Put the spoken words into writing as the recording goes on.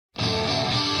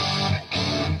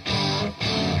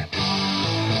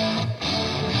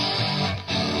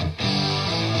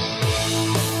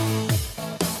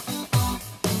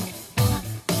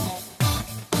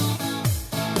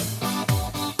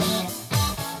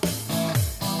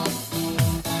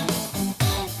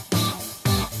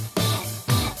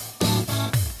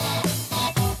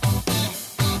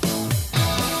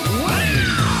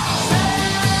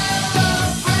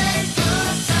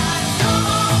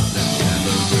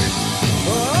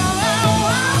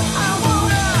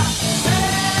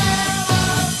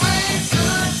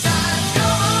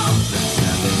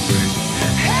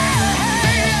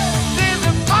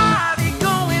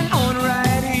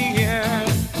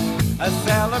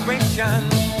celebration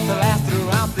to last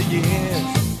throughout the years.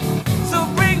 So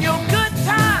bring your good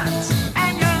times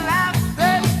and your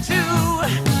laughter too.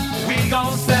 We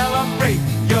gon' celebrate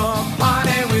your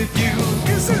party with you.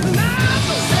 It's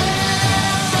another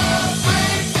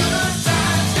celebrate good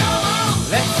times. Come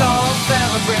on, let's all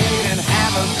celebrate and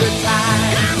have a good time.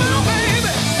 Come on,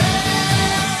 baby.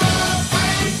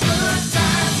 Celebrate good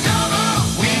times. Come on,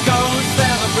 we gon'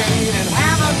 celebrate and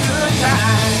have a good time.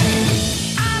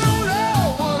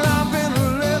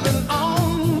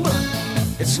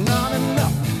 It's not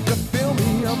enough to fill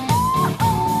me up.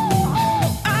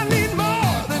 I need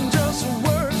more than just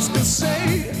words to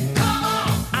say. Come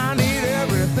on. I need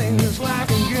everything this life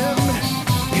can give me.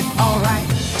 It's alright.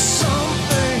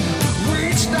 Something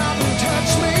reached out and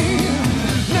touched me.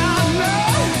 Now I know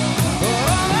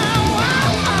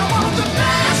I want the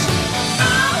best.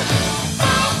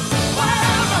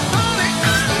 Whatever, honey,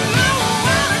 I know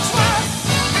what it's worth.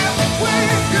 If we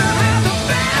could have the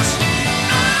best.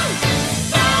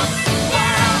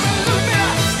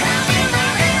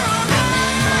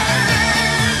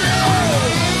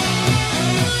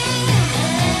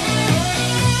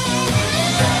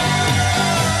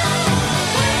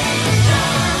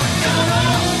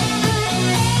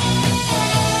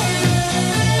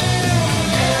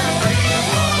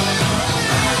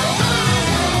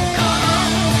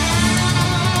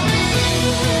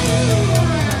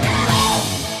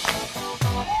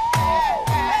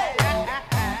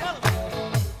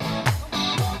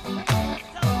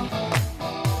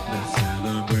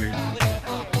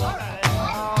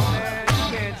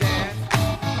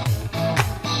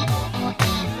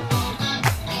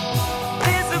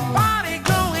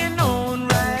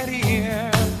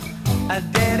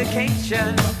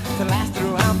 To last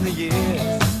throughout the year.